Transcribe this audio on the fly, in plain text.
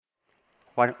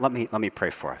Let me pray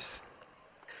for us.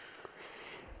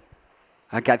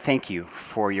 God, thank you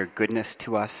for your goodness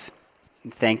to us.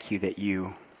 Thank you that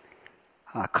you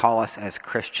call us as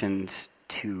Christians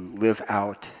to live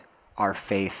out our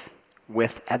faith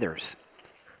with others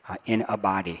in a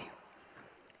body.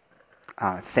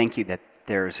 Thank you that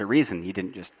there's a reason you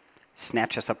didn't just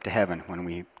snatch us up to heaven when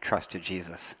we trusted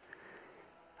Jesus.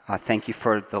 Thank you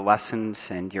for the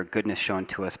lessons and your goodness shown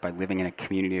to us by living in a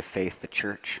community of faith, the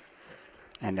church.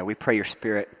 And we pray your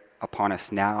Spirit upon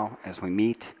us now as we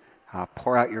meet.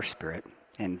 Pour out your Spirit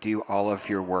and do all of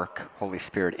your work, Holy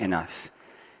Spirit, in us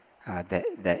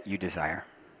that you desire.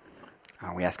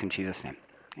 We ask in Jesus' name.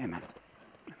 Amen.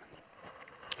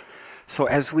 So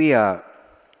as we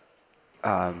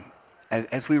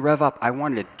rev up, I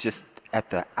wanted to just at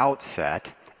the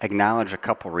outset acknowledge a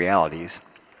couple realities.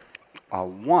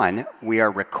 One, we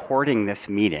are recording this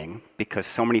meeting because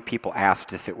so many people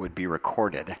asked if it would be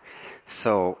recorded.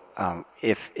 So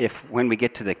if when we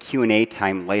get to the Q&A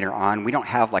time later on, we don't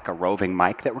have like a roving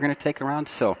mic that we're going to take around.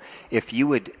 So if you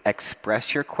would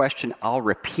express your question, I'll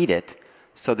repeat it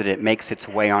so that it makes its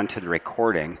way onto the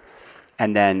recording.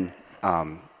 And then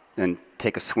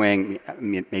take a swing,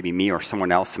 maybe me or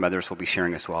someone else, some others will be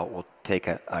sharing as well. We'll take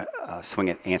a swing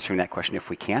at answering that question if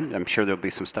we can. I'm sure there'll be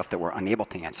some stuff that we're unable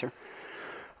to answer.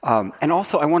 And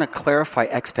also, I want to clarify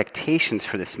expectations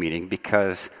for this meeting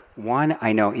because, one,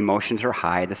 I know emotions are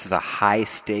high. This is a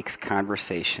high-stakes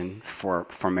conversation for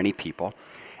many people.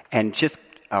 And just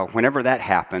whenever that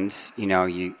happens,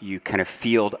 you kind of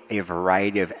field a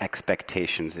variety of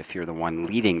expectations if you're the one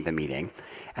leading the meeting.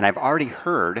 And I've already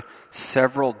heard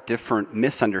several different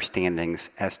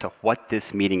misunderstandings as to what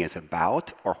this meeting is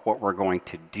about or what we're going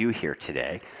to do here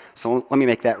today. So let me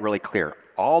make that really clear.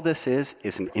 All this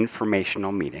is an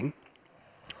informational meeting.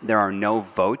 There are no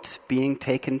votes being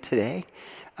taken today.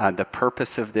 The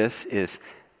purpose of this is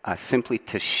simply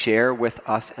to share with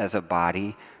us as a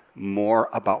body more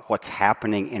about what's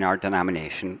happening in our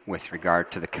denomination with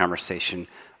regard to the conversation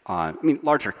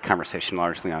larger conversation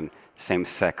largely on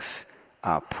same-sex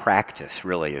practice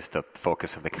really is the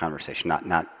focus of the conversation,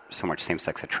 not so much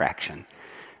same-sex attraction.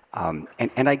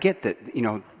 And I get that,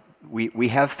 we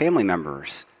have family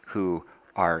members who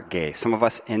are gay. Some of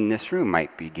us in this room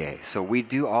might be gay. So we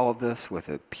do all of this with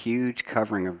a huge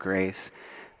covering of grace,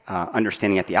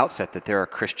 understanding at the outset that there are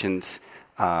Christians,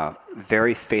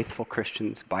 very faithful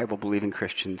Christians, Bible-believing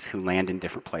Christians who land in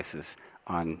different places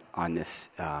on this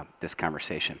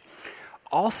conversation.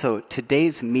 Also,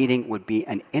 today's meeting would be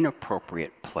an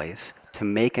inappropriate place to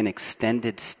make an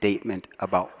extended statement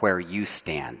about where you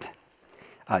stand.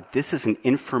 This is an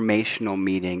informational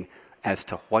meeting as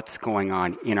to what's going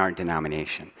on in our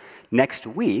denomination. Next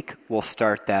week, we'll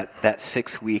start that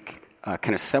 6-week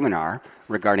kind of seminar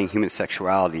regarding human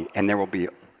sexuality, and there will be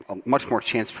a much more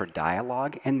chance for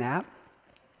dialogue in that.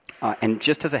 And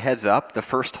just as a heads up, the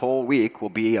first whole week will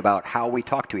be about how we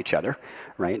talk to each other,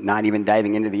 right? Not even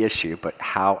diving into the issue, but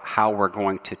how we're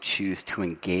going to choose to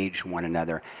engage one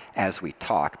another as we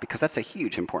talk, because that's a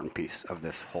huge important piece of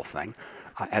this whole thing.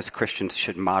 As Christians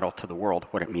should model to the world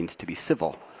what it means to be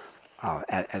civil,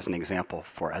 as an example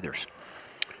for others.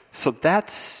 So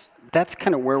that's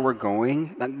kind of where we're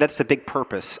going. That's the big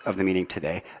purpose of the meeting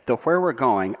today. The where we're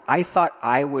going, I thought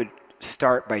I would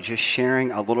start by just sharing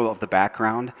a little of the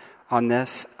background on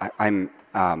this.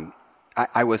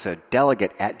 I was a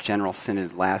delegate at General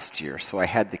Synod last year, so I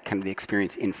had the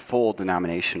experience in full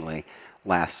denominationally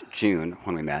last June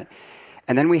when we met.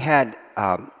 And then we had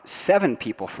 7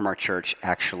 people from our church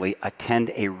actually attend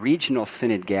a regional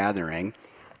synod gathering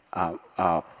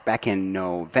back in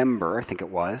November, I think it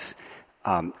was,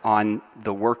 on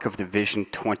the work of the Vision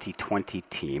 2020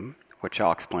 team, which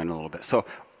I'll explain a little bit. So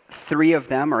 3 of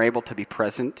them are able to be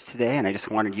present today, and I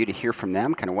just wanted you to hear from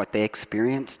them, kind of what they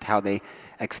experienced, how they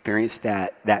experienced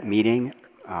that meeting.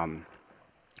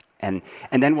 And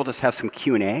then we'll just have some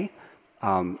Q&A,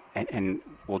 and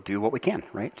we'll do what we can,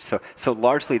 right? So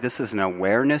largely this is an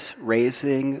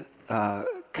awareness-raising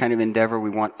kind of endeavor. We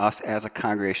want us as a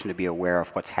congregation to be aware of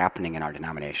what's happening in our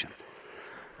denomination.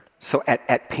 So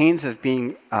at pains of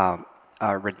being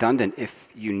redundant, if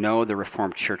you know the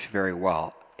Reformed Church very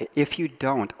well, if you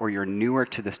don't or you're newer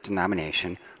to this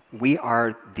denomination, we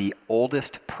are the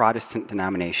oldest Protestant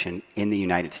denomination in the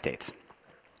United States.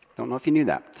 Don't know if you knew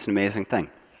that. It's an amazing thing.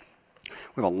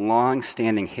 We have a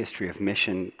long-standing history of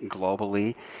mission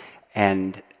globally,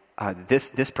 and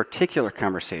this particular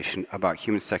conversation about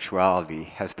human sexuality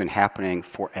has been happening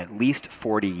for at least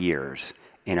 40 years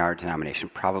in our denomination,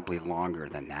 probably longer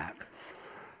than that.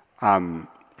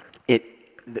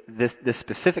 This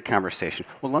specific conversation,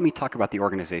 well, let me talk about the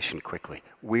organization quickly.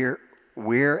 We're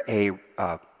we're a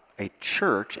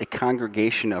church, a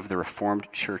congregation of the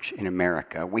Reformed Church in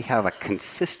America. We have a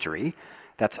consistory.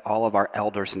 That's all of our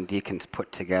elders and deacons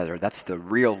put together. That's the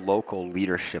real local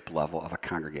leadership level of a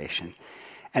congregation.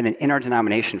 And then in our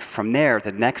denomination, from there,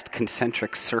 the next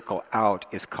concentric circle out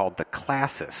is called the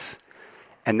classis.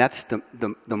 And that's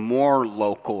the more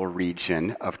local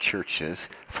region of churches.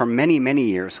 For many, many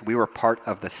years, we were part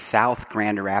of the South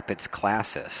Grand Rapids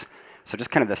classis. So just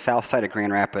kind of the south side of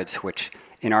Grand Rapids, which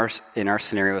in our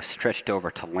scenario stretched over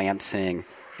to Lansing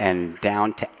and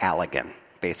down to Allegan,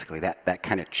 basically, that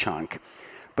kind of chunk.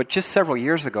 But just several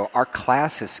years ago, our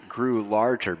classis grew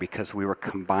larger because we were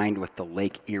combined with the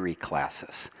Lake Erie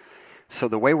classis. So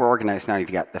the way we're organized now,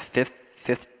 you've got the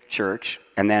fifth church,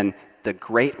 and then the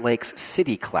Great Lakes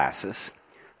City classis,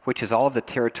 which is all of the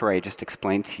territory I just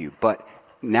explained to you. But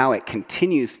now it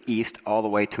continues east all the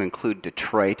way to include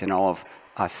Detroit and all of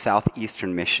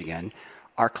southeastern Michigan.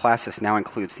 Our classis now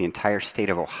includes the entire state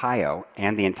of Ohio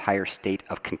and the entire state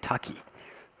of Kentucky.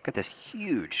 We've got this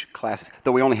huge classis,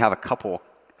 though we only have a couple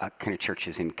kind of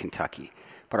churches in Kentucky.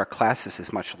 But our classis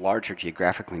is much larger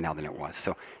geographically now than it was.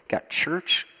 So we've got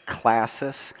church,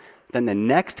 classis, then the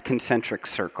next concentric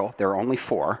circle, there are only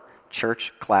 4,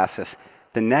 church, classis.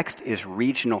 The next is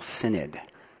regional synod.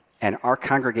 And our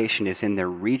congregation is in the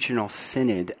regional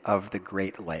synod of the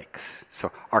Great Lakes.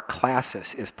 So our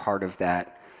classis is part of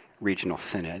that regional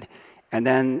synod. And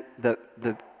then the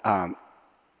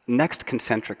next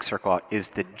concentric circle out is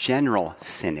the general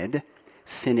synod,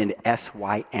 synod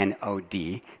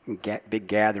S-Y-N-O-D, big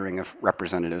gathering of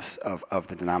representatives of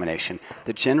the denomination.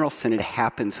 The general synod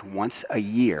happens once a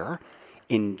year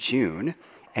in June,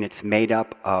 and it's made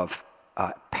up of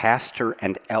pastor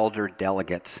and elder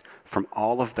delegates from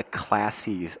all of the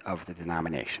classes of the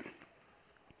denomination.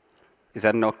 Is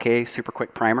that an okay, super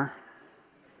quick primer?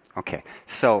 Okay,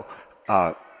 so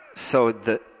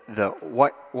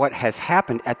what has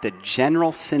happened at the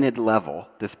general synod level,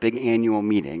 this big annual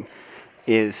meeting,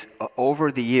 is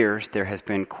over the years there has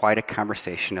been quite a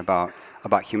conversation about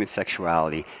human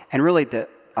sexuality, and really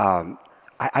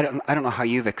I don't know how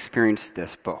you've experienced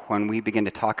this, but when we begin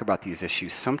to talk about these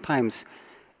issues, sometimes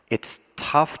it's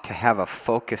tough to have a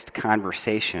focused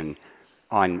conversation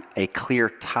on a clear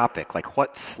topic, like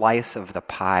what slice of the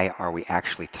pie are we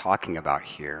actually talking about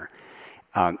here?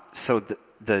 So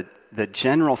the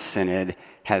General Synod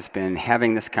has been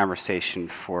having this conversation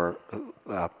for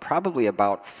probably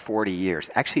about 40 years,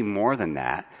 actually more than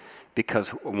that, because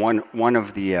one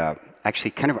of the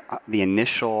actually kind of the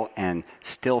initial and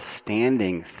still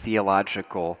standing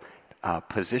theological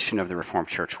position of the Reformed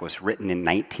Church was written in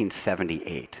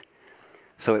 1978.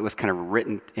 So it was kind of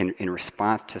written in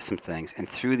response to some things, and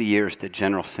through the years the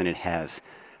General Synod has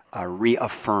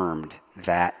reaffirmed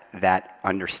that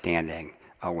understanding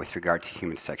with regard to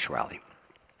human sexuality.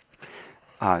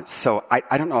 So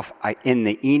I don't know if in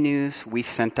the e-news we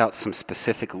sent out some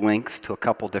specific links to a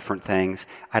couple different things.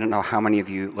 I don't know how many of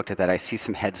you looked at that. I see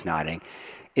some heads nodding.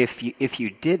 If you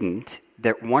didn't,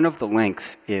 one of the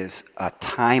links is a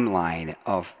timeline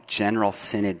of General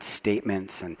Synod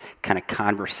statements and kind of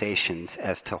conversations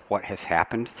as to what has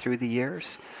happened through the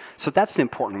years. So that's an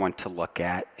important one to look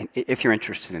at, and if you're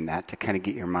interested in that, to kind of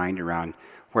get your mind around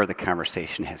where the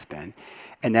conversation has been.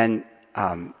 And then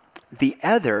the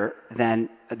other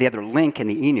link in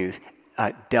the e-news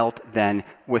dealt then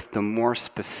with the more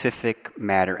specific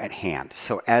matter at hand.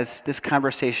 So as this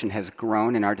conversation has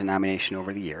grown in our denomination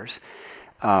over the years,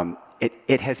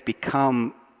 it has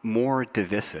become more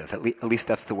divisive. At least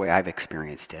that's the way I've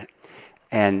experienced it,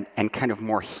 and kind of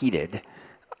more heated.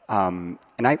 And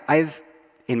I've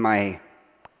in my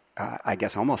I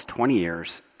guess almost 20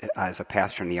 years as a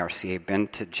pastor in the RCA been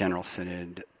to General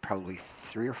Synod probably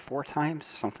 3 or 4 times,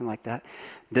 something like that.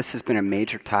 This has been a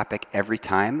major topic every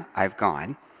time I've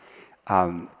gone.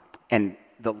 And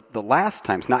the last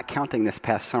times, not counting this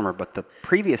past summer, but the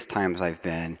previous times I've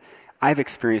been, I've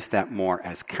experienced that more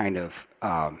as kind of,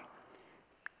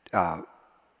 how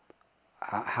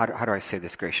do I say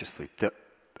this graciously? The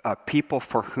people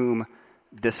for whom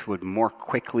this would more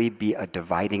quickly be a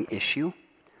dividing issue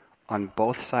on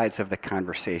both sides of the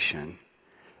conversation.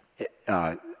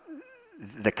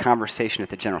 The conversation at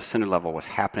the General Synod level was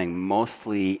happening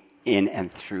mostly in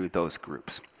and through those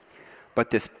groups. But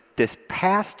this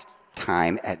past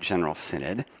time at General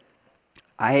Synod,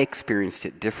 I experienced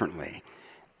it differently.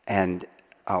 And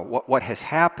what has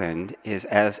happened is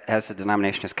as the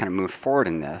denomination has kind of moved forward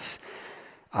in this,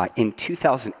 in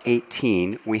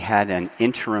 2018, we had an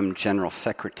interim general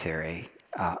secretary,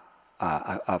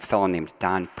 a fellow named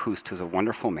Don Poost, who's a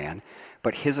wonderful man,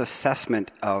 but his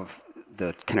assessment of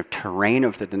the kind of terrain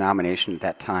of the denomination at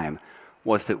that time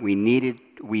was that we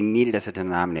needed as a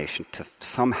denomination to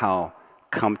somehow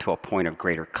come to a point of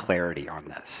greater clarity on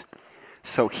this.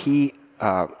 So he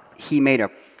made a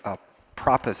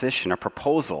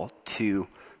proposal to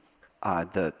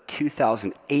the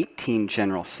 2018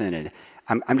 General Synod.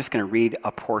 I'm just going to read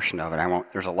a portion of it.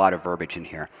 There's a lot of verbiage in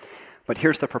here. But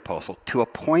here's the proposal: to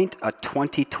appoint a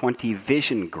 2020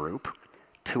 vision group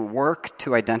to work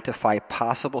to identify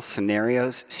possible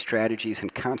scenarios, strategies,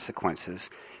 and consequences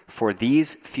for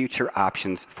these future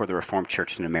options for the Reformed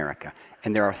Church in America.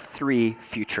 And there are 3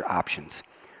 future options.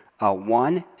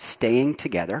 1, staying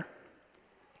together.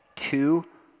 2,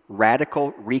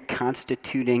 radical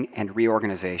reconstituting and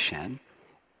reorganization.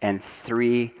 And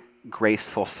 3,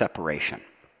 graceful separation.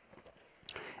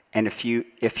 And if you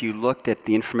looked at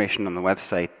the information on the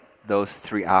website, those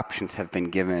 3 options have been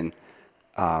given,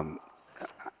 kind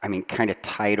of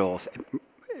titles.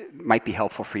 It might be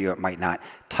helpful for you, it might not.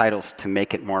 Titles to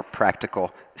make it more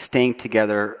practical. Staying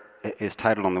together is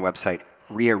titled on the website,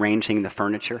 Rearranging the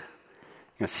Furniture.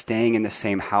 Staying in the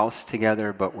same house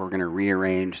together, but we're going to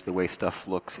rearrange the way stuff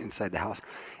looks inside the house.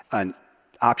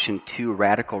 Option 2,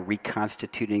 radical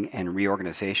reconstituting and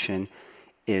reorganization,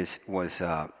 was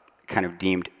kind of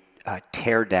deemed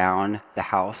tear down the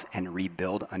house and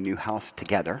rebuild a new house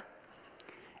together.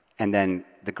 And then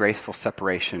the graceful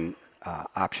separation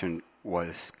option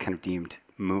was kind of deemed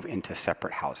move into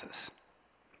separate houses.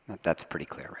 That's pretty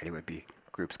clear, right? It would be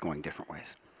groups going different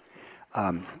ways.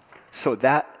 So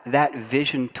that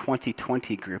Vision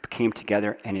 2020 group came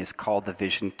together and is called the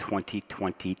Vision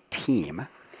 2020 team.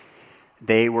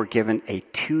 They were given a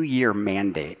 2-year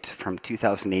mandate from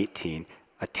 2018,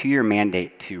 a 2-year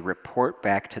mandate to report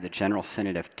back to the General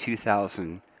Synod of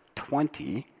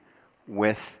 2020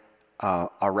 with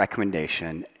a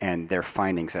recommendation and their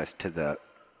findings as to the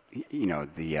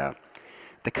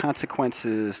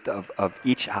consequences of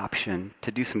each option,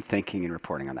 to do some thinking and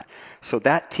reporting on that. So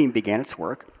that team began its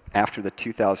work after the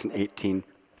 2018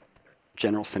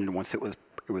 General Synod. Once it was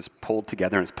pulled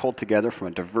together, and it's pulled together from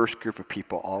a diverse group of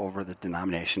people all over the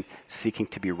denomination, seeking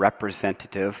to be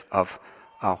representative of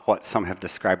what some have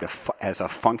described as a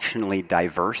functionally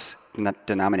diverse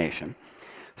denomination.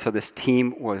 So this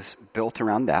team was built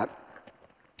around that.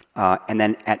 And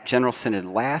then at General Synod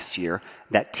last year,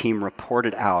 that team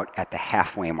reported out at the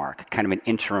halfway mark, kind of an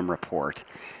interim report,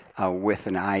 with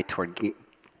an eye toward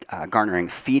garnering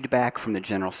feedback from the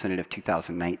General Synod of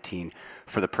 2019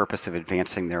 for the purpose of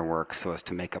advancing their work so as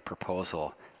to make a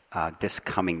proposal this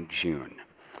coming June.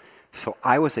 So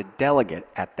I was a delegate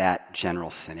at that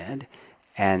General Synod,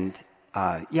 and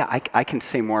I can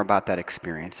say more about that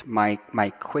experience. My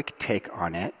quick take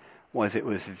on it was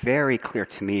very clear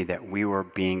to me that we were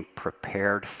being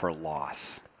prepared for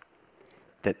loss.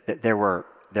 That there were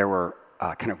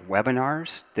kind of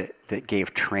webinars that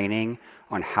gave training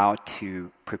on how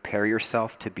to prepare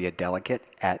yourself to be a delegate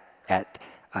at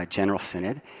General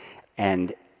Synod,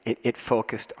 and it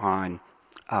focused on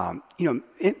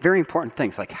very important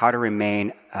things like how to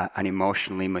remain an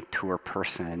emotionally mature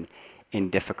person in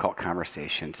difficult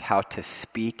conversations, how to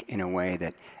speak in a way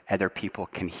that other people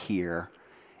can hear,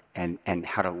 and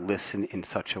how to listen in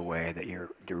such a way that you're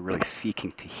really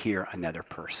seeking to hear another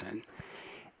person.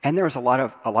 And there was a lot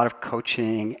of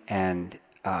coaching and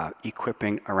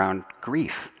equipping around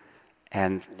grief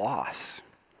and loss,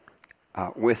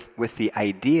 with the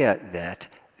idea that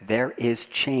there is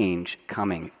change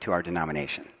coming to our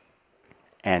denomination,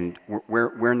 and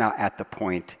we're now at the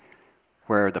point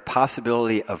where the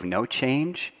possibility of no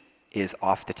change is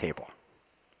off the table.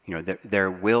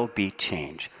 There will be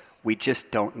change. We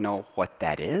just don't know what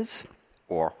that is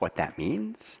or what that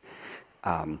means.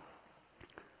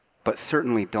 But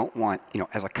certainly don't want,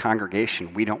 as a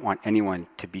congregation, we don't want anyone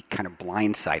to be kind of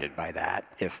blindsided by that.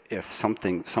 If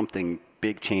something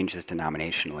big changes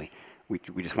denominationally, we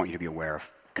just want you to be aware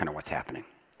of kind of what's happening.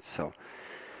 So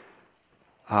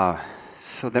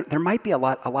there might be a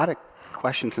lot of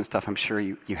questions and stuff I'm sure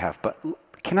you have. But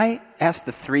can I ask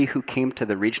the 3 who came to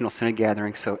the regional synod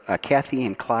gathering? So Kathy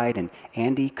and Clyde and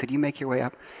Andy, could you make your way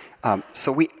up?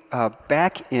 So we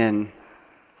back in.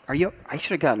 I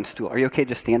should have gotten a stool. Are you okay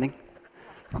just standing?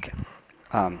 Okay.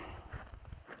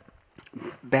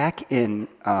 Back in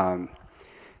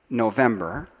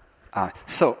November,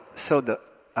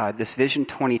 this Vision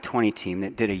 2020 team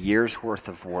that did a year's worth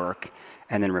of work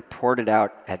and then reported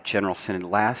out at General Synod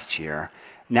last year,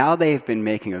 now they've been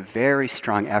making a very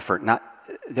strong effort.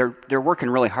 They're working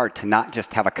really hard to not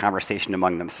just have a conversation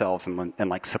among themselves and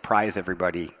surprise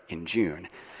everybody in June.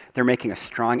 They're making a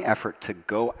strong effort to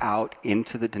go out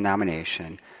into the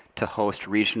denomination to host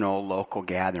regional, local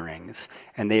gatherings,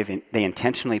 and they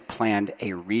intentionally planned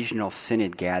a regional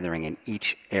synod gathering in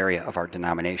each area of our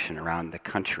denomination around the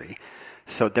country.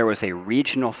 So there was a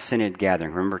regional synod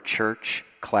gathering. Remember, church,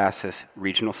 classis,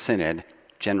 regional synod,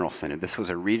 general synod. This was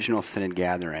a regional synod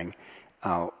gathering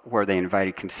where they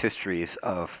invited consistories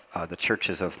of the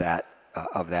churches of that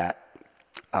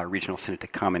regional synod to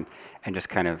come and just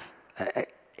kind of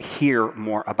hear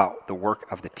more about the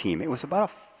work of the team. It was about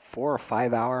a 4 or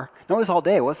 5 hour. No, it was all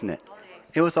day, wasn't it?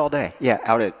 It was all day. Yeah,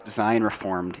 out at Zion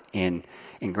Reformed in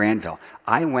Granville.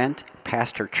 I went.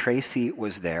 Pastor Tracy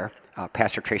was there.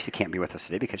 Pastor Tracy can't be with us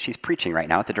today because she's preaching right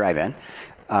now at the drive-in.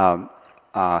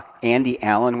 Andy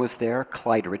Allen was there.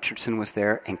 Clyde Richardson was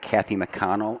there, and Kathy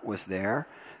McConnell was there,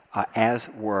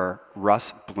 as were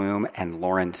Russ Bloom and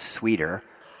Lauren Sweeter,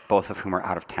 both of whom are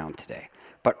out of town today.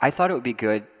 But I thought it would be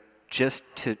good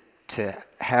just to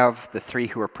have the three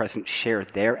who are present share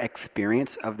their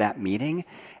experience of that meeting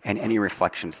and any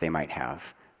reflections they might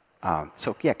have.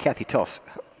 So, yeah, Kathy, tell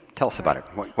us about it,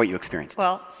 what you experienced.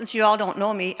 Well, since you all don't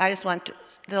know me, I just want to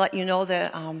let you know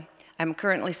that I'm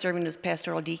currently serving as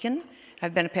pastoral deacon.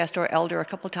 I've been a pastoral elder a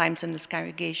couple times in this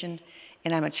congregation,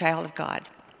 and I'm a child of God,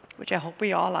 which I hope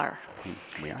we all are.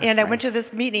 We are, and I right. went to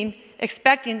this meeting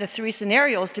expecting the three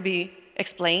scenarios to be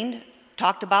explained,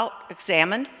 talked about,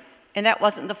 examined, and that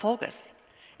wasn't the focus.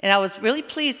 And I was really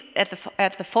pleased at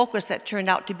the focus that turned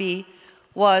out to be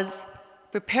was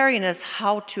preparing us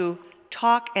how to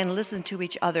talk and listen to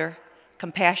each other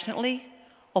compassionately,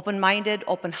 open-minded,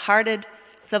 open-hearted,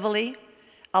 civilly.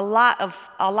 A lot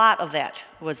of that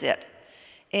was it.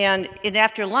 And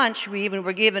after lunch, we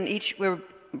were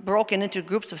broken into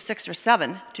groups of 6 or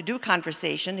 7 to do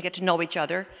conversation, to get to know each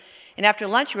other. And after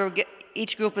lunch,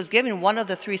 each group was given one of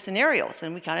the 3 scenarios,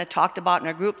 and we kind of talked about in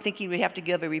our group, thinking we'd have to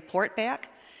give a report back.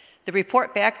 The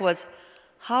report back was,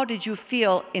 how did you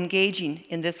feel engaging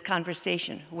in this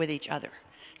conversation with each other?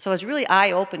 So it was really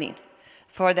eye-opening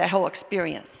for that whole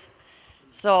experience.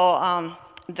 So,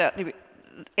 the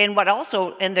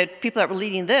people that were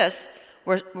leading this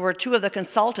were 2 of the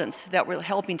consultants that were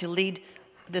helping to lead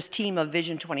this team of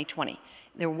Vision 2020.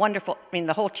 They're wonderful. I mean,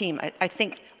 the whole team. I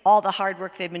think all the hard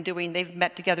work they've been doing, they've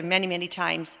met together many, many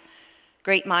times.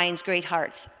 Great minds, great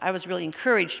hearts. I was really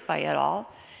encouraged by it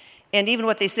all. And even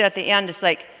what they said at the end is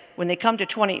like, when they come to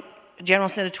General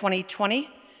Synod 2020,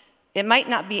 it might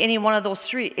not be any one of those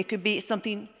 3. It could be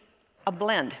something, a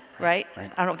blend, right? I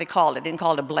don't know what they called it. They didn't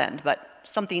call it a blend, but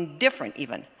something different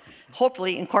even.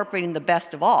 Hopefully incorporating the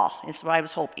best of all. It's what I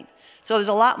was hoping. So there's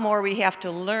a lot more we have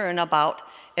to learn about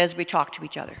as we talk to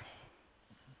each other.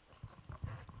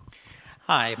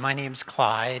 Hi, my name's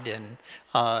Clyde, and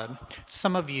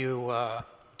some of you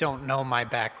don't know my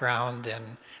background,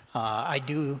 and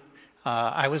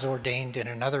I was ordained in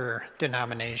another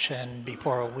denomination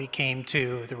before we came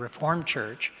to the Reformed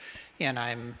Church, and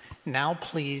I'm now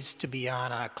pleased to be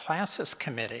on a classis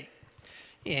committee.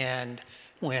 And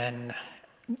when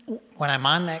I'm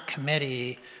on that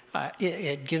committee,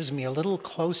 it gives me a little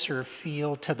closer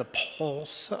feel to the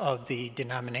pulse of the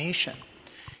denomination.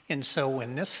 And so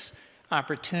when this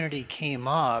opportunity came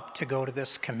up to go to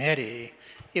this committee,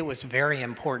 it was very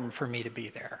important for me to be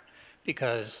there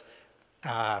because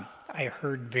I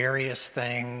heard various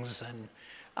things, and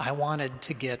I wanted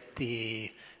to get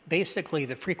basically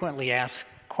the frequently asked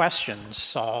questions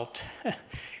solved.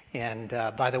 And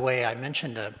by the way, I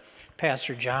mentioned to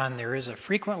Pastor John, there is a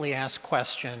frequently asked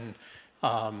question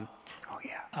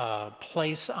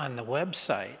place on the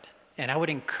website, and I would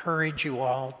encourage you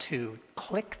all to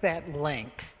click that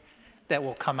link that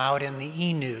will come out in the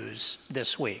e-news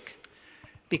this week,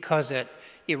 because it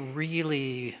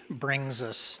really brings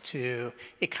us to,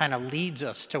 it kind of leads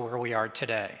us to where we are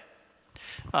today.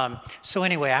 So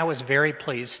anyway, I was very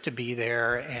pleased to be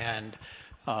there and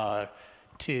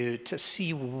to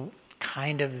see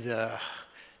kind of the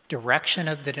direction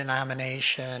of the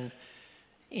denomination,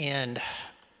 and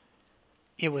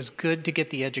it was good to get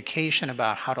the education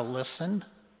about how to listen,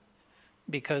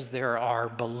 because there are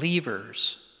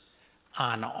believers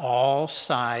on all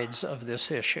sides of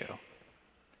this issue.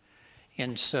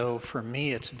 And so for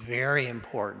me, it's very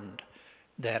important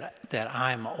that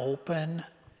I'm open,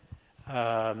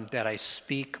 that I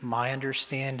speak my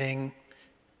understanding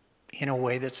in a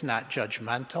way that's not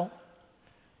judgmental,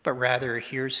 but rather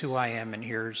here's who I am, and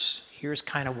here's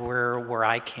kind of where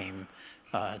I came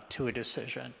to a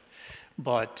decision.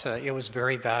 But it was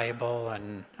very valuable,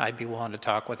 and I'd be willing to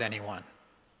talk with anyone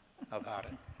about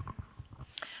it.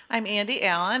 I'm Andy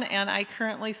Allen, and I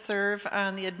currently serve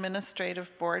on the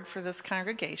administrative board for this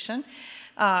congregation.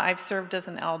 I've served as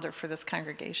an elder for this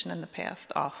congregation in the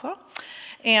past also.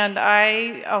 And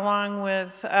I, along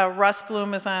with Russ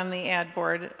Bloom, is on the ad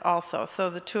board also. So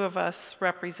the two of us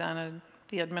represented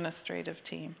the administrative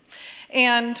team.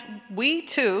 And we,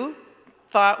 too,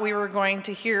 thought we were going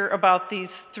to hear about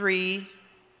these three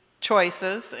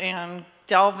choices and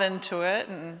delve into it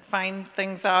and find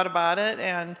things out about it.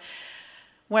 And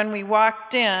when we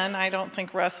walked in, I don't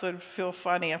think Russ would feel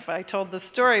funny if I told the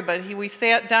story, but we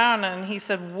sat down and he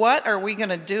said, "What are we going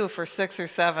to do for 6 or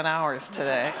 7 hours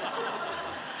today?"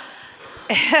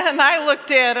 And I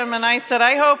looked at him and I said,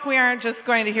 "I hope we aren't just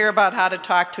going to hear about how to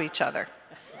talk to each other."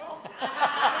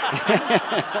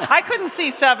 I couldn't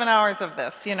see 7 hours of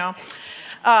this, you know.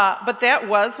 But that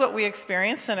was what we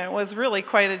experienced, and it was really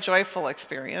quite a joyful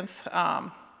experience.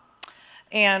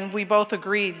 And we both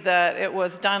agreed that it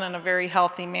was done in a very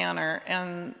healthy manner.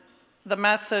 And the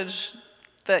message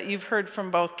that you've heard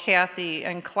from both Kathy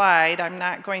and Clyde, I'm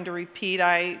not going to repeat.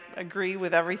 I agree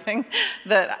with everything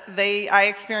that I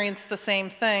experienced the same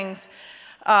things.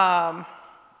 But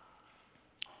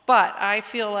I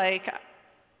feel like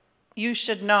you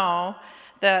should know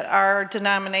that our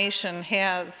denomination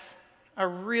has a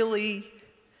really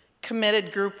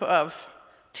committed group of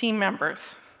team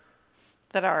members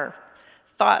that are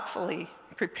thoughtfully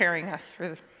preparing us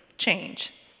for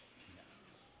change.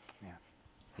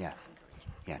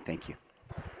 Yeah, thank you.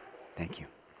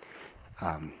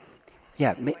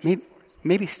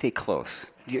 Maybe stay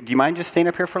close. Do you mind just staying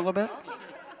up here for a little bit?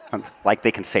 Like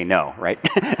they can say no, right?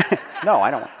 No, I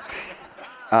don't.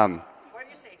 What do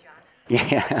you say, John?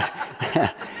 Yeah.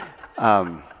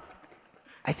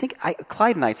 I think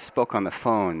Clyde and I spoke on the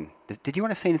phone. Did you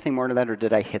want to say anything more to that, or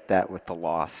did I hit that with the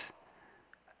loss?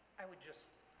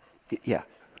 Yeah.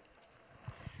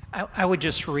 I would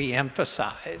just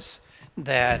reemphasize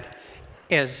that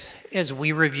as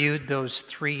we reviewed those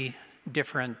three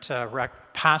different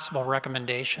possible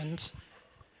recommendations,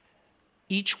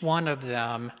 each one of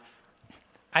them,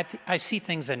 I see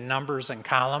things in numbers and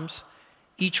columns.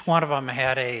 Each one of them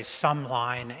had a sum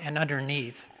line, and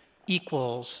underneath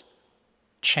equals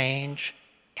change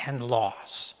and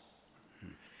loss.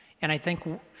 And I think,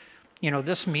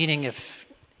 this meeting, if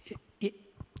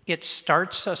it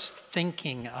starts us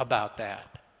thinking about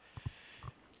that.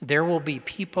 There will be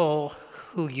people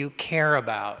who you care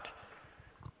about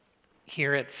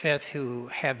here at Fifth who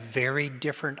have very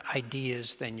different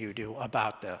ideas than you do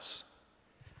about this.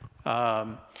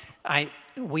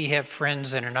 We have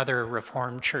friends in another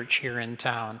Reformed church here in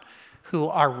town who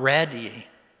already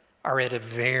are at a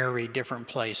very different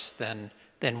place than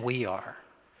we are.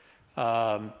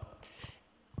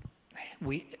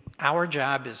 Our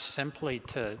job is simply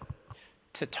to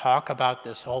talk about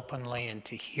this openly and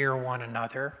to hear one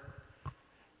another.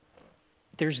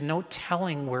 There's no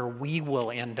telling where we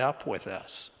will end up with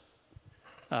this.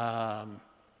 But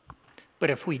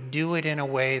if we do it in a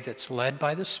way that's led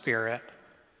by the Spirit,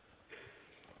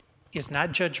 is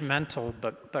not judgmental,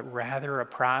 but rather a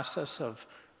process of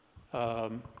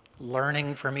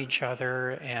learning from each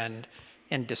other and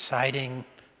deciding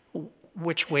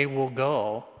which way we'll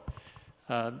go,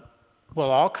 we'll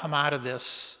all come out of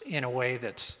this in a way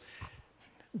that's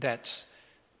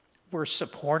we're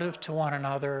supportive to one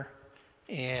another,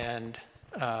 and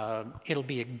it'll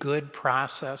be a good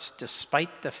process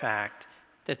despite the fact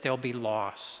that there'll be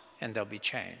loss and there'll be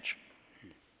change.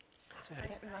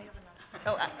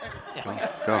 Go.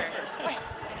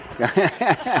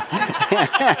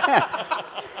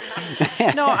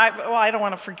 No, I don't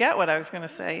want to forget what I was going to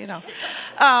say,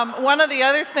 One of the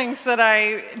other things that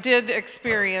I did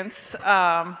experience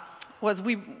was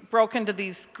we broke into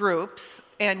these groups,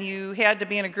 and you had to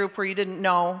be in a group where you didn't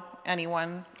know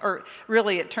anyone, or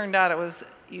really it turned out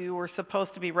you were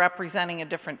supposed to be representing a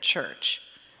different church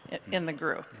in the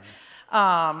group.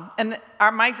 And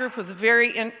my group was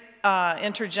very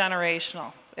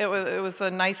intergenerational. It was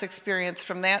a nice experience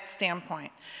from that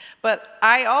standpoint. But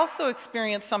I also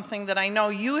experienced something that I know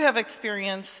you have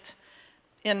experienced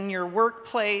in your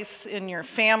workplace, in your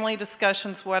family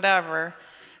discussions, whatever,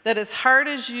 that as hard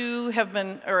as you have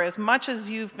been, or as much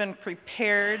as you've been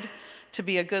prepared to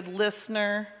be a good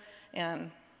listener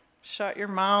and shut your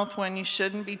mouth when you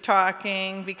shouldn't be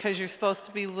talking because you're supposed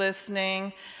to be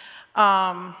listening,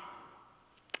 and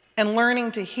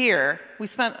learning to hear. We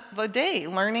spent the day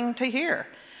learning to hear.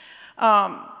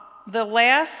 The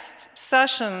last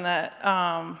session that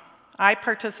I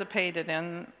participated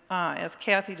in, as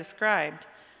Kathy described,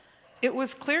 it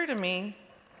was clear to me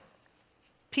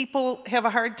people have a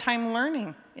hard time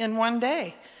learning in one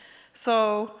day.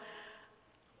 So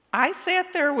I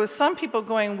sat there with some people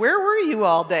going, where were you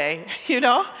all day?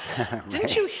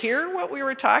 Didn't you hear what we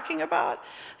were talking about?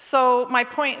 So my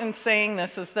point in saying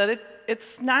this is that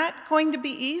it's not going to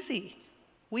be easy.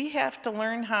 We have to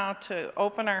learn how to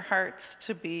open our hearts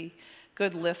to be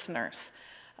good listeners.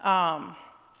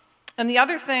 And the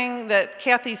other thing that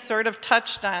Kathy sort of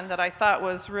touched on that I thought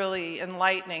was really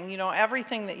enlightening,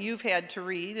 everything that you've had to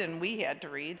read and we had to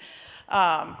read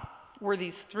were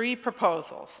these 3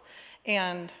 proposals.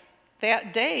 And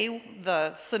that day,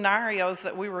 the scenarios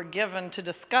that we were given to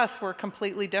discuss were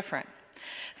completely different.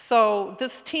 So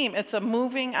this team, it's a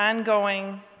moving,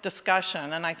 ongoing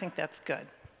discussion, and I think that's good.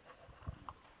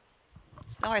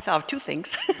 Now I thought of 2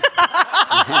 things.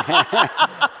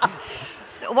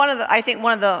 Well,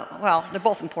 they're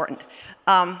both important.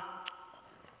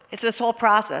 It's this whole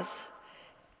process,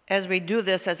 as we do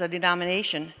this as a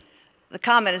denomination, the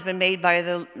comment has been made by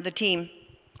the team,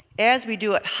 as we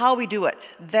do it, how we do it,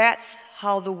 that's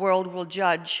how the world will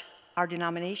judge our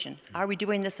denomination. Are we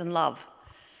doing this in love,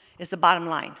 is the bottom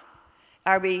line.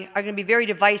 Are we going to be very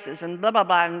divisive and blah, blah,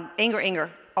 blah, and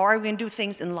anger, or are we going to do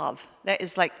things in love? That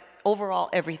is like overall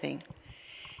everything.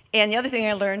 And the other thing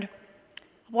I learned,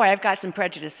 boy, I've got some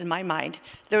prejudice in my mind.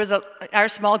 There was our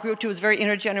small group too was very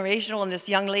intergenerational, and this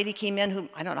young lady came in who,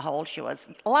 I don't know how old she was,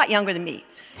 a lot younger than me,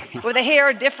 with the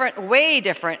hair different, way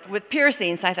different, with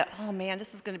piercings. I thought, oh man,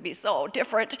 this is going to be so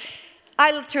different.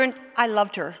 I loved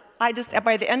her. By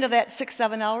the end of that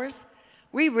 6-7 hours,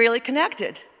 we really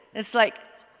connected. It's like,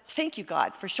 thank you,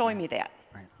 God, for showing me that.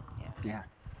 Right. Yeah.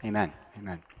 Amen.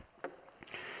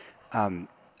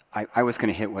 I was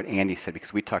going to hit what Andy said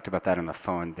because we talked about that on the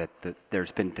phone, that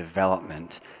there's been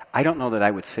development. I don't know that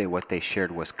I would say what they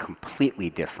shared was completely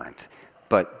different,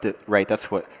 but the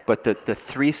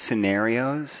 3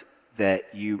 scenarios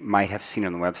that you might have seen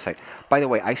on the website. By the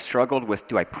way, I struggled with,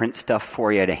 do I print stuff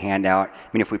for you to hand out? I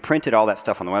mean, if we printed all that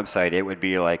stuff on the website, it would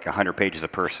be like 100 pages a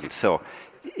person. So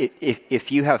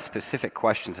if you have specific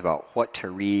questions about what to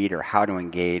read or how to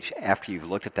engage after you've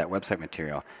looked at that website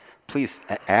material, please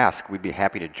ask. We'd be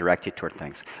happy to direct you toward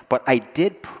things. But I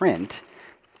did print,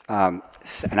 and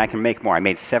I can make more. I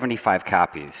made 75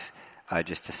 copies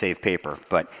just to save paper.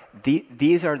 But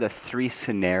these are the 3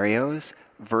 scenarios,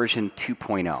 version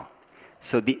 2.0.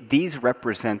 So these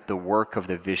represent the work of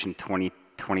the Vision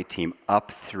 2020 team up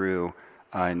through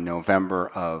November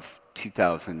of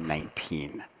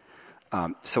 2019.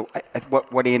 So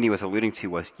what Andy was alluding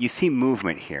to was you see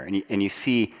movement here, and you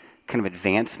see kind of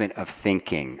advancement of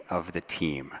thinking of the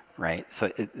team, right? So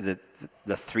the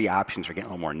 3 options are getting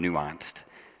a little more nuanced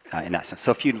in that sense.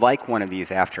 So if you'd like one of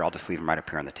these after, I'll just leave them right up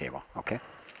here on the table, okay?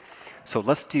 So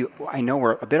let's do, I know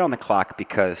we're a bit on the clock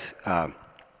because, and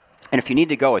if you need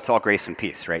to go, it's all grace and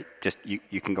peace, right? Just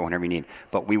you can go whenever you need.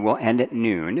 But we will end at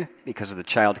noon because of the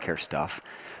childcare stuff.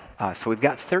 So we've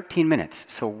got 13 minutes.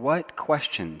 So what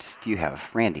questions do you have?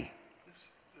 Randy?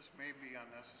 This may be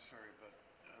unnecessary, but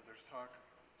there's talk,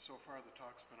 so far the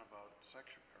talk's been about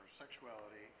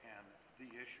sexuality and the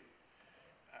issue.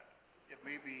 It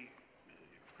may be,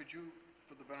 could you,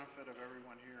 for the benefit of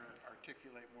everyone here,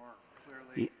 articulate more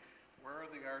clearly where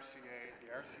are the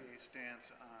RCA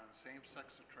stance on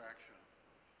same-sex attraction?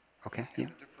 Okay. And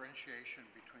the differentiation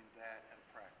between that and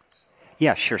practice.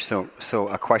 Yeah, sure. So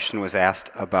a question was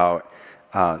asked about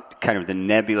kind of the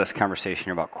nebulous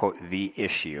conversation about, quote, the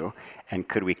issue, and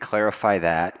could we clarify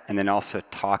that, and then also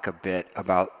talk a bit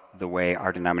about the way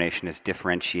our denomination is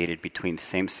differentiated between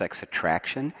same-sex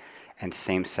attraction and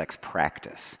same-sex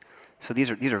practice. So these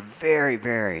are very,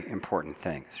 very important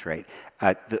things, right?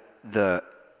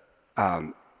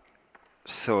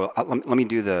 So let me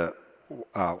do the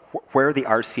where the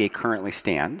RCA currently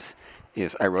stands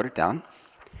is, I wrote it down.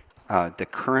 The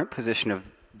current position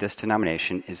of this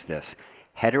denomination is this: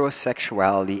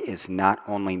 heterosexuality is not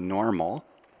only normal,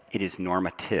 it is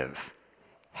normative.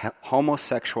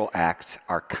 Homosexual acts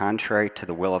are contrary to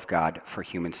the will of God for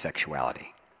human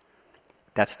sexuality.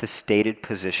 That's the stated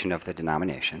position of the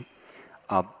denomination.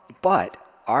 But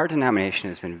our denomination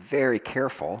has been very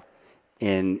careful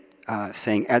in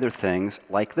saying other things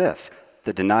like this: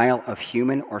 the denial of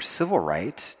human or civil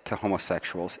rights to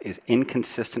homosexuals is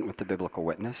inconsistent with the biblical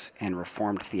witness and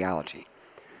Reformed theology.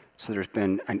 So there's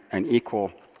been an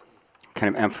equal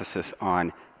kind of emphasis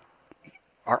on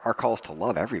our call is to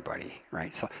love everybody,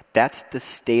 right? So that's the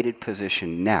stated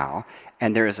position now,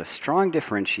 and there is a strong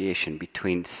differentiation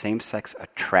between same-sex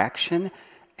attraction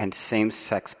and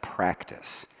same-sex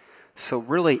practice. So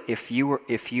really, if you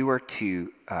were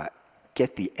to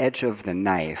get the edge of the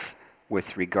knife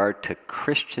with regard to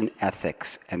Christian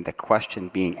ethics and the question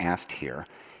being asked here,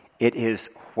 it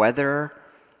is whether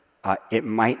it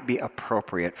might be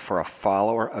appropriate for a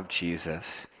follower of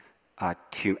Jesus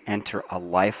to enter a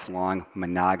lifelong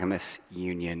monogamous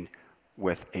union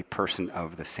with a person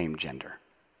of the same gender,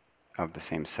 of the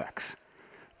same sex.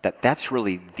 That's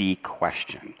really the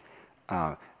question.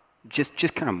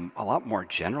 Just kind of a lot more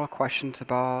general questions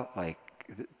about, like,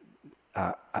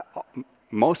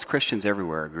 most Christians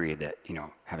everywhere agree that,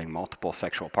 having multiple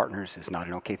sexual partners is not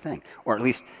an okay thing, or at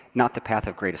least not the path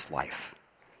of greatest life.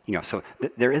 So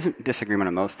there isn't disagreement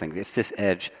on those things. It's this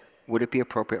edge. Would it be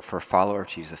appropriate for a follower of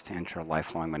Jesus to enter a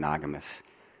lifelong monogamous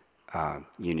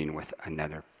union with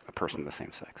a person of the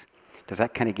same sex? Does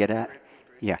that kind of get at?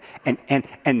 Yeah.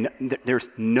 And there's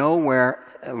nowhere,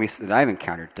 at least that I've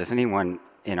encountered, does anyone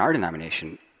in our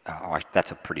denomination,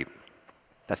 that's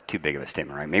too big of a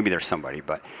statement, right? Maybe there's somebody,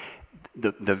 but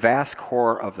the vast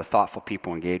core of the thoughtful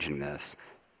people engaged in this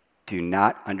do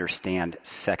not understand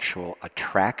sexual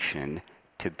attraction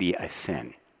to be a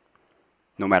sin,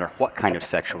 no matter what kind of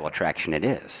sexual attraction it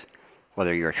is,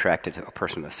 whether you're attracted to a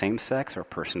person of the same sex or a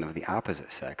person of the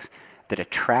opposite sex. That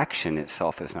attraction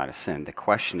itself is not a sin. The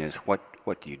question is, what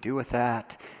do you do with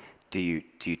that? Do you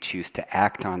choose to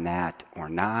act on that or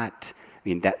not? I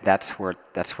mean, that's where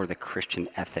the Christian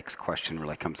ethics question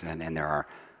really comes in, and there are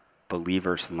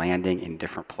believers landing in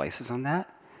different places on that.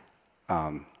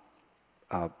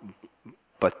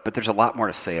 But there's a lot more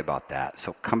to say about that.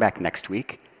 So come back next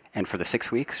week, and for the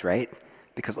 6 weeks, right?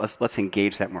 Because let's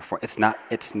engage that more. It's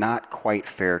not quite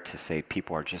fair to say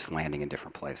people are just landing in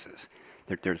different places.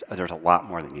 There's a lot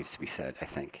more that needs to be said, I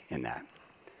think, in that.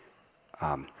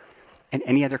 And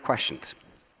any other questions?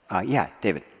 Yeah,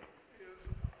 David. Is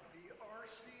the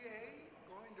RCA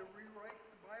going to rewrite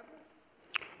the Bible?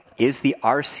 Is the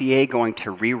RCA going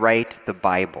to rewrite the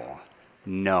Bible?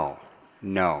 No.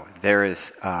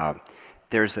 There's a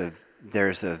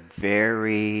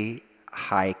very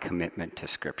high commitment to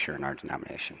Scripture in our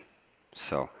denomination.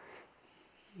 So,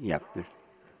 yeah. Read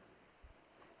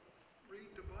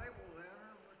the Bible then,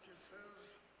 which it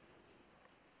says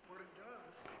what it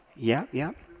does. Yeah. To go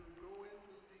into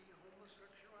the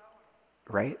homosexuality.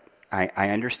 Right. I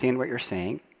understand what you're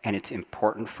saying, and it's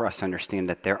important for us to understand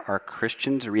that there are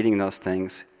Christians reading those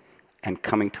things and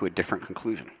coming to a different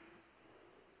conclusion.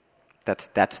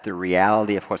 That's the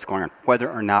reality of what's going on. Whether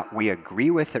or not we agree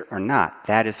with it or not,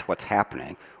 that is what's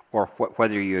happening. Or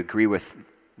whether you agree with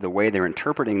the way they're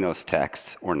interpreting those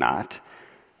texts or not,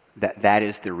 that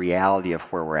is the reality of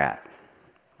where we're at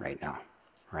right now,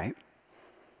 right?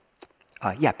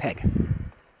 Yeah, Peg.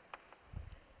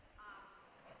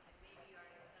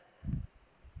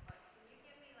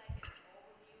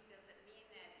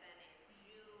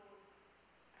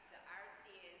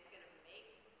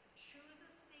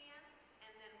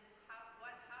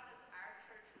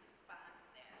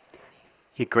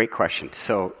 Yeah, great question.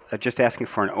 So just asking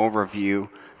for an overview.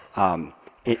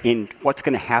 In what's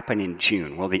going to happen in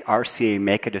June? Will the RCA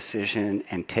make a decision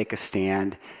and take a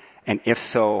stand? And if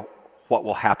so, what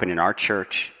will happen in our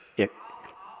church?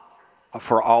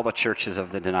 For all the churches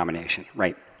of the denomination,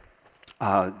 right?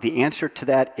 The answer to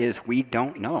that is we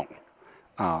don't know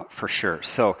for sure.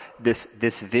 So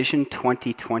this Vision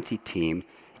 2020 team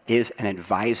is an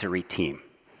advisory team.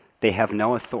 They have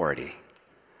no authority.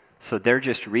 So they're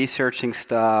just researching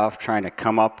stuff, trying to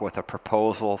come up with a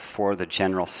proposal for the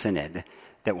General Synod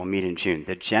that will meet in June.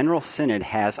 The General Synod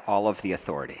has all of the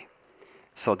authority.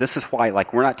 So this is why,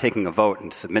 we're not taking a vote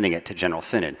and submitting it to General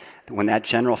Synod. When that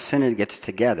General Synod gets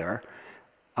together,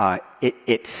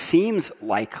 it seems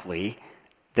likely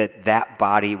that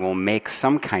body will make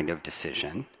some kind of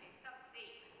decision.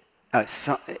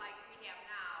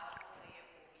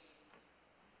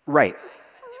 Right.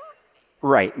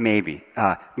 Right, maybe.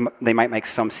 They might make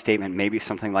some statement, maybe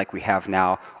something like we have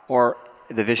now, or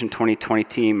the Vision 2020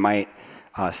 team might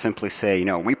simply say,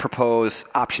 we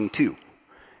propose option 2.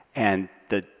 And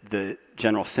the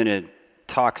General Synod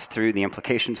talks through the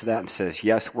implications of that and says,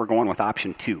 yes, we're going with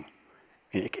option 2.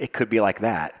 And it could be like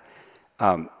that.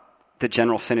 The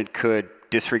General Synod could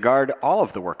disregard all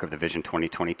of the work of the Vision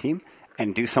 2020 team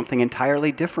and do something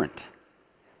entirely different.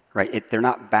 Right? They're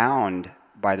not bound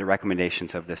by the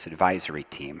recommendations of this advisory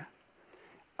team.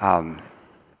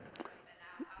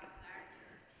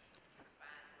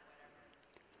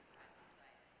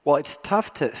 Well, it's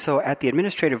tough to, so at the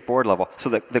administrative board level, so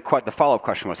the follow-up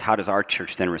question was, how does our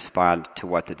church then respond to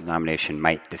what the denomination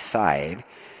might decide?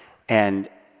 And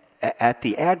at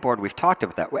the ad board, we've talked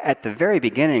about that. At the very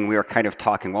beginning, we were kind of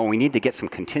talking, well, we need to get some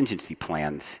contingency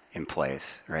plans in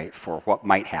place, right, for what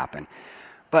might happen.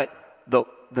 But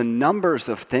the numbers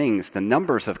of things, the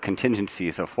numbers of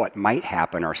contingencies of what might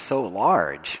happen are so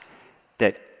large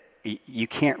that you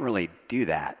can't really do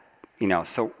that.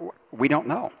 So we don't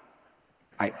know.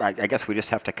 I guess we just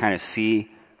have to kind of see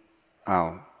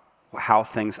how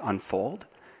things unfold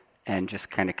and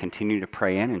just kind of continue to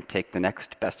pray in and take the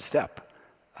next best step.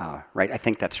 Right? I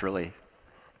think that's really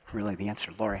the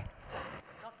answer. Lori?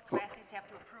 Don't the classes have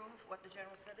to approve what the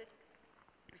General Synod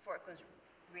before it becomes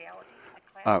reality? The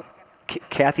classes have to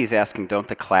Kathy's asking, don't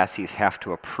the classes have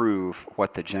to approve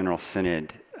what the General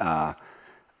Synod,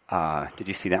 did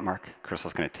you see that, Mark?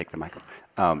 Crystal's going to take the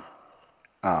microphone.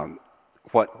 Don't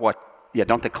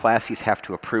the classes have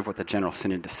to approve what the General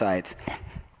Synod decides?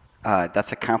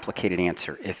 That's a complicated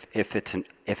answer. If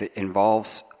it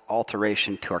involves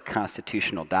alteration to our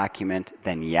constitutional document,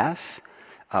 then yes,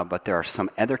 but there are some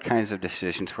other kinds of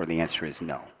decisions where the answer is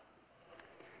no.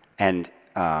 And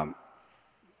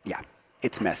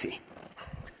it's messy.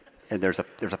 And there's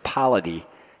a polity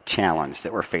challenge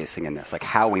that we're facing in this, like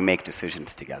how we make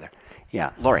decisions together.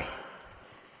 Yeah, Lori.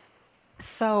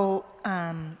 So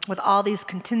with all these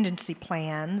contingency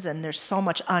plans and there's so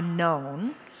much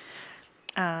unknown,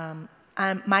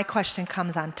 my question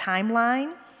comes on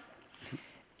timeline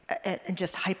and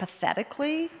just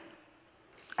hypothetically,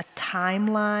 a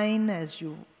timeline as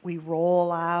we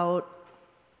roll out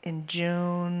in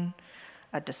June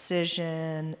a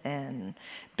decision and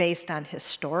based on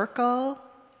historical,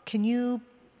 can you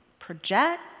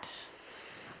project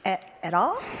at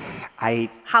all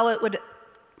how it would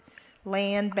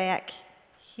land back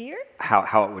here?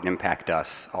 How it would impact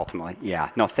us ultimately. Yeah.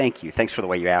 No, thank you. Thanks for the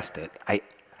way you asked it.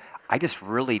 I just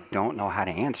really don't know how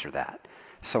to answer that.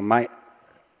 So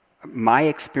my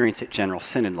experience at General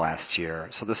Synod last year,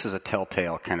 so this is a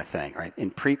telltale kind of thing, right?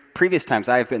 In previous times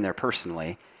I've been there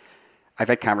personally, I've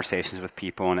had conversations with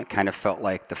people and it kind of felt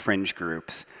like the fringe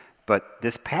groups. But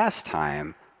this past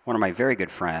time, one of my very good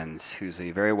friends, who's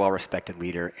a very well-respected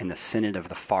leader in the Synod of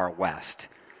the Far West,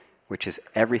 which is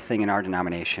everything in our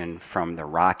denomination from the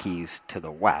Rockies to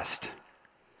the West,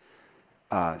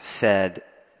 said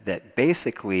that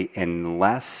basically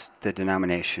unless the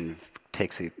denomination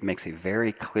makes a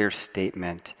very clear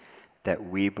statement that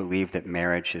we believe that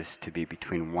marriage is to be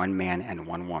between one man and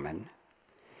one woman,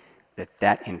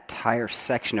 that entire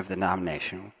section of the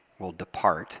denomination will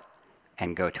depart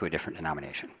and go to a different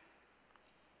denomination.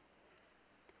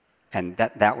 And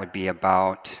that would be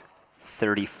about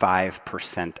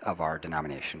 35% of our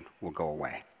denomination will go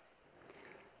away.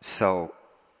 So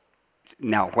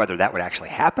now whether that would actually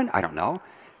happen, I don't know.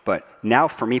 But now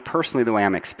for me personally, the way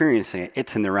I'm experiencing it,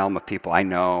 it's in the realm of people I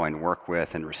know and work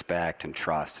with and respect and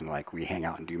trust, and like we hang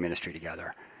out and do ministry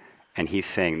together. And he's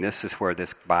saying this is where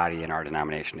this body in our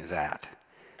denomination is at.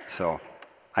 So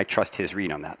I trust his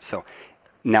read on that. So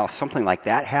now if something like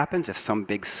that happens, if some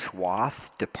big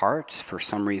swath departs for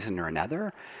some reason or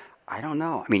another, I don't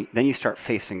know. I mean, then you start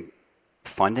facing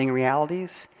funding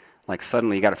realities. Like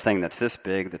suddenly you got a thing that's this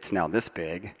big, that's now this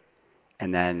big,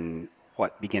 and then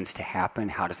what begins to happen?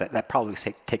 How does that probably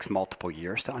takes multiple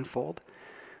years to unfold.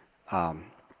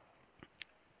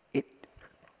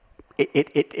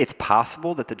 It's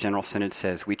possible that the General Synod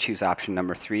says we choose option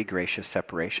number 3, gracious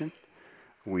separation.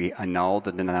 We annul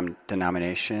the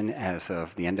denomination as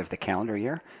of the end of the calendar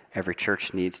year. Every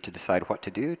church needs to decide what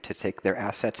to do to take their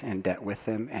assets and debt with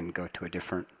them and go to a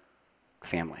different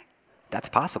family. That's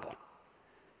possible.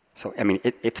 So, I mean,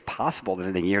 it's possible that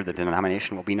in a year the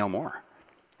denomination will be no more.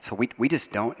 So we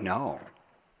just don't know.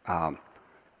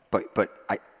 But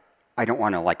I don't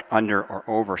want to like under or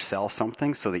oversell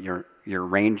something so that your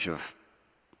range of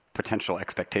potential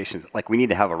expectations, like we need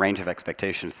to have a range of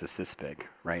expectations that's this big,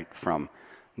 right? From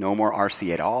no more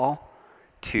RC at all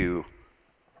to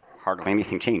hardly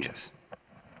anything changes,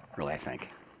 really, I think.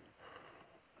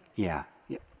 Yeah,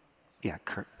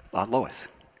 Kurt,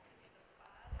 Lois.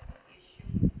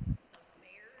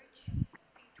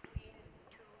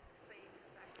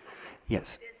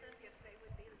 Yes. Isn't if they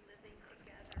would be living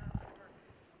together or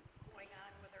going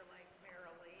on with their life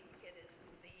merrily, it is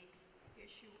the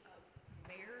issue of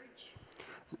marriage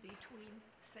between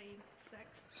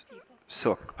same-sex people.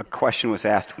 So a question was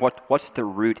asked, what's the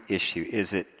root issue?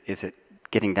 Is it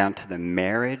getting down to the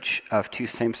marriage of two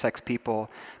same-sex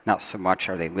people? Not so much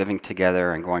are they living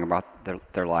together and going about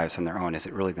their lives on their own. Is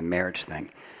it really the marriage thing?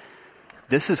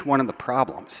 This is one of the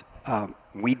problems.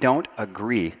 We don't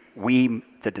agree. We,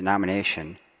 the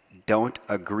denomination, don't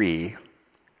agree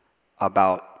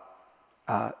about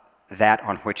that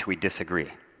on which we disagree.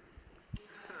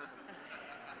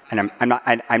 And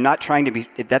I'm not trying to be.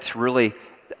 That's really.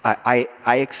 I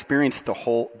experienced the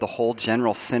whole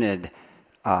General Synod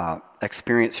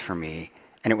experience for me,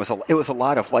 and it was a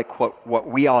lot of like what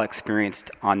we all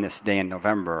experienced on this day in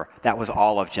November. That was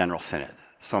all of General Synod.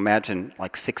 So imagine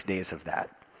like 6 days of that.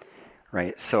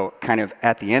 right? So kind of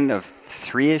at the end of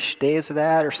 3-ish days of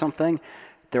that or something,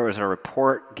 there was a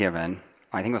report given,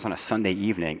 I think it was on a Sunday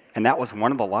evening, and that was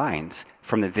one of the lines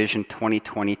from the Vision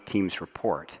 2020 team's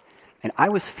report. And I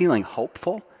was feeling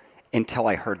hopeful until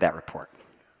I heard that report.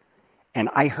 And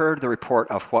I heard the report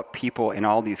of what people in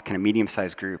all these kind of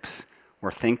medium-sized groups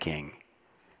were thinking.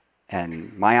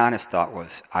 And my honest thought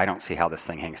was, I don't see how this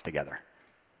thing hangs together.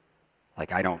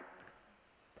 Like, I don't,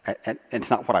 and it's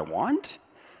not what I want,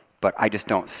 but I just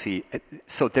don't see it.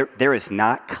 So there is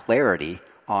not clarity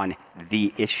on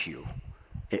the issue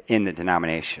in the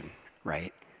denomination,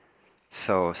 right?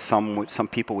 So some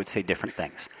people would say different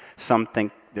things. Some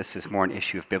think this is more an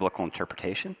issue of biblical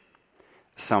interpretation.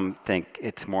 Some think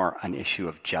it's more an issue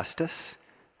of justice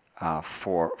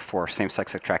for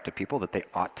same-sex attracted people, that they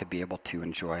ought to be able to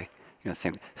enjoy,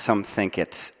 same. Some think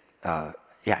it's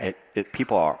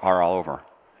people are all over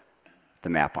the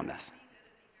map on this.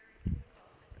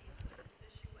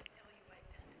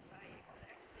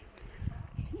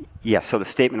 Yeah, so the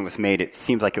statement was made, it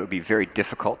seems like it would be very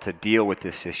difficult to deal with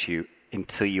this issue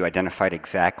until you identified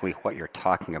exactly what you're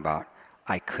talking about.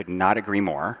 I could not agree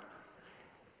more.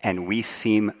 And we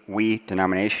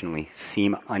denominationally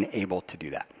seem unable to do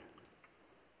that.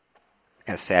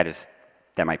 As sad as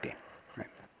that might be. Right?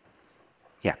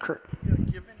 Yeah, Kurt.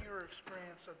 Given your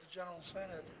experience at the General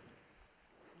Synod,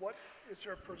 what is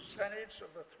there a percentage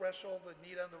of the threshold that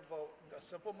need on the vote? A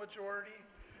simple majority?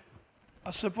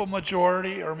 A simple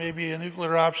majority, or maybe a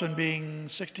nuclear option being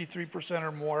 63%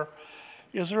 or more.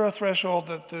 Is there a threshold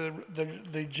that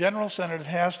the General Synod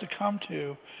has to come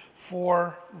to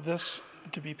for this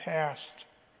to be passed?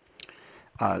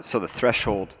 So the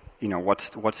threshold, what's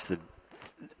the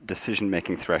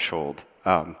decision-making threshold?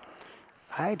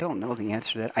 I don't know the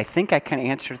answer to that. I think I kind of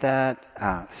answered that.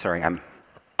 Sorry, I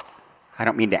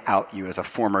don't mean to out you as a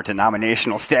former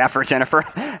denominational staffer, Jennifer.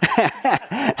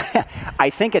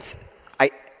 I think it's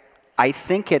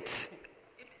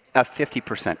a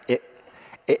 50%.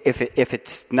 If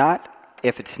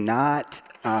it's not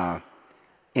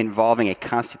involving a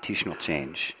constitutional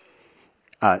change,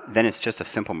 then it's just a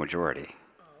simple majority.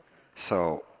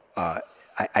 So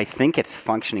I think it's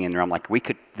functioning in the realm like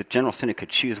the General Synod could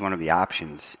choose one of the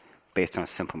options based on a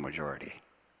simple majority.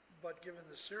 But given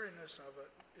the seriousness of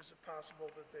it, is it possible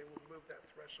that they would move that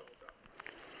threshold up?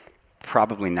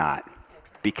 Probably not,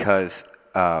 because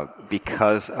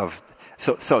of.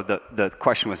 So the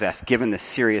question was asked, given the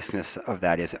seriousness of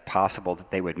that, is it possible that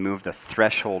they would move the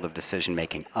threshold of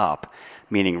decision-making up,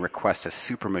 meaning request a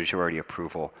supermajority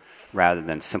approval rather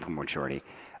than simple majority?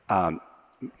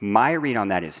 My read on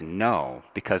that is no,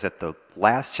 because at the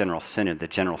last General Synod, the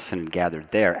General Synod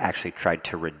gathered there actually tried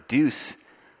to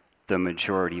reduce the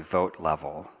majority vote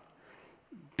level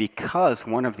because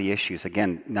one of the issues,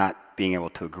 again, not being able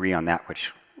to agree on that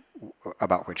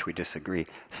about which we disagree.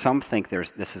 Some think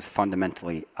this is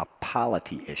fundamentally a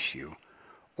polity issue,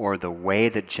 or the way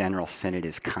the General Synod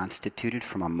is constituted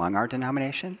from among our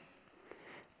denomination.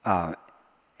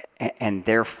 And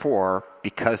therefore,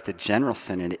 because the General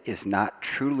Synod is not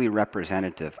truly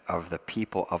representative of the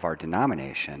people of our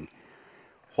denomination,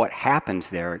 what happens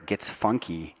there gets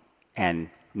funky and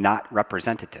not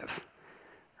representative,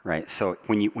 right? So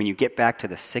when you get back to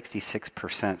the 66%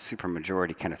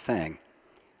 supermajority kind of thing,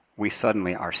 we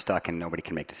suddenly are stuck and nobody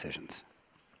can make decisions.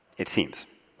 It seems.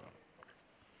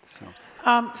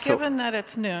 Given that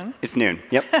it's noon. It's noon,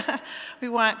 yep. We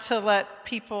want to let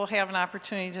people have an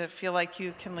opportunity to feel like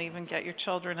you can leave and get your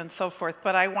children and so forth.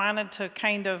 But I wanted to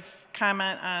kind of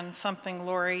comment on something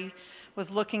Lori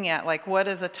was looking at, like what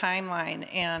is a timeline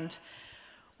and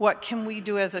what can we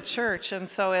do as a church? And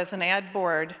so as an ad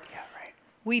board,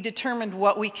 we determined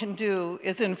what we can do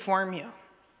is inform you.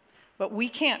 But we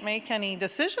can't make any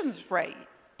decisions right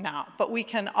now. But we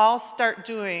can all start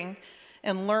doing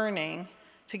and learning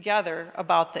together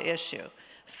about the issue.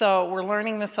 So we're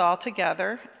learning this all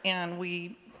together, and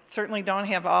we certainly don't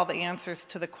have all the answers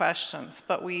to the questions,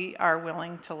 but we are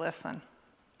willing to listen.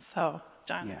 So,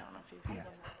 John, I don't know if you have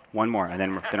one more, and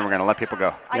then we're going to let people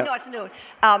go. I know it's noon.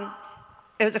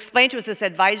 It was explained to us this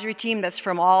advisory team that's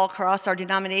from all across our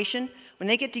denomination. When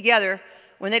they get together,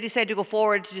 when they decide to go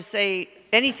forward to say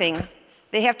anything,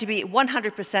 they have to be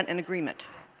 100% in agreement.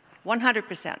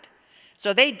 100%.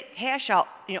 So they hash out,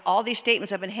 all these statements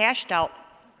have been hashed out,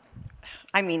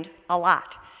 a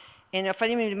lot. And if I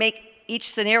need to make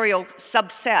each scenario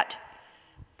subset,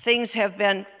 things have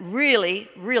been really,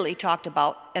 really talked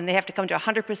about, and they have to come to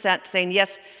 100% saying,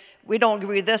 yes, we don't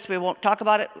agree with this, we won't talk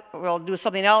about it, we'll do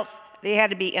something else. They had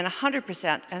to be in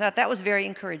 100%, and that was very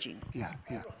encouraging. Yeah.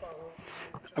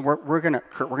 We're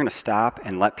gonna stop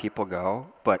and let people go,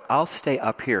 but I'll stay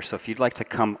up here. So if you'd like to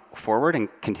come forward and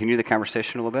continue the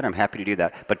conversation a little bit, I'm happy to do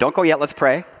that. But don't go yet. Let's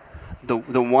pray. The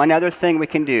one other thing we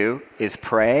can do is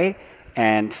pray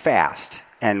and fast,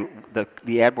 and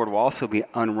the ad board will also be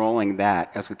unrolling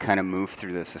that as we kind of move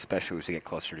through this, especially as we get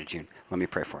closer to June. Let me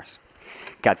pray for us.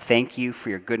 God, thank you for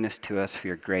your goodness to us, for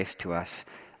your grace to us.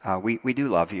 We do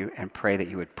love you and pray that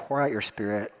you would pour out your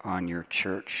Spirit on your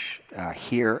church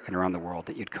here and around the world,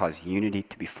 that you'd cause unity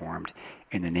to be formed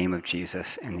in the name of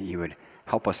Jesus, and that you would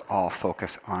help us all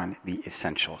focus on the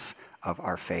essentials of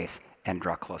our faith and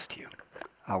draw close to you.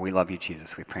 We love you,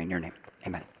 Jesus. We pray in your name.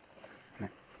 Amen. Amen.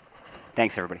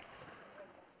 Thanks, everybody.